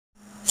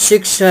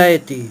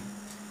Society,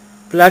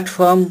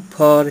 platform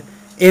for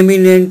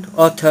eminent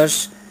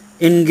authors,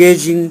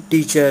 engaging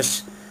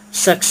teachers,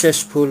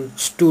 successful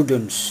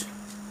students.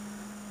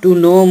 To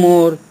know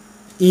more,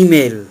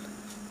 email.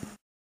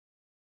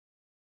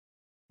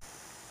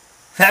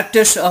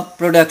 Factors of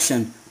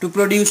production: to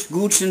produce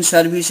goods and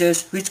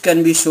services which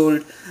can be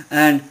sold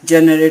and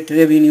generate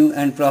revenue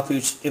and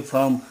profits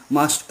from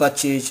mass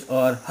purchase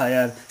or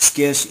higher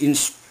scarce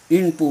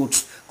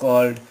inputs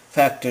called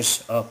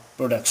factors of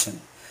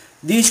production.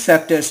 These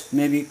factors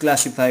may be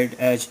classified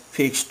as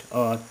fixed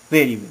or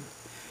variable.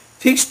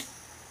 Fixed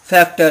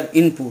factor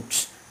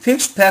inputs.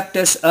 Fixed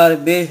factors are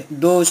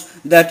those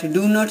that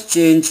do not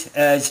change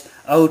as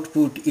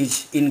output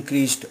is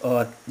increased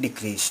or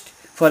decreased.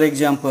 For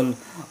example,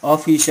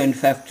 offices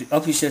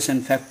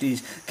and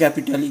factories,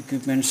 capital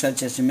equipment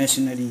such as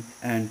machinery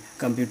and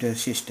computer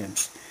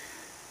systems.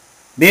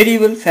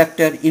 Variable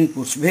factor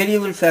inputs.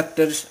 Variable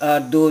factors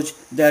are those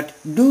that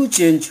do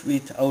change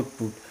with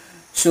output.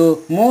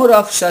 So more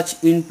of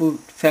such input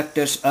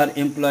factors are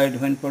employed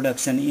when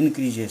production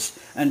increases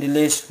and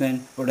less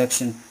when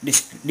production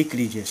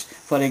decreases.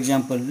 For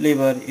example,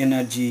 labor,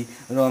 energy,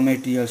 raw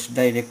materials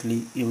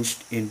directly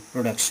used in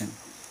production.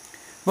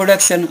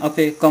 Production of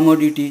a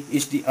commodity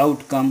is the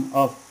outcome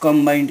of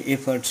combined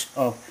efforts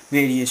of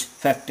various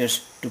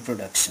factors to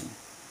production.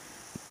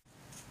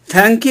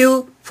 Thank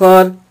you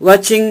for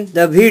watching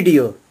the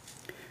video.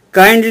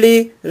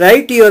 Kindly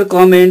write your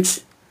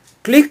comments.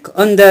 Click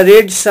on the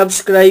red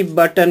subscribe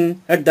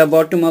button at the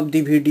bottom of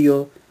the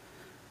video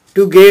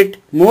to get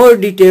more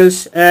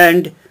details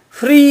and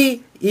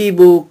free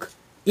ebook.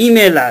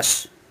 Email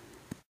us.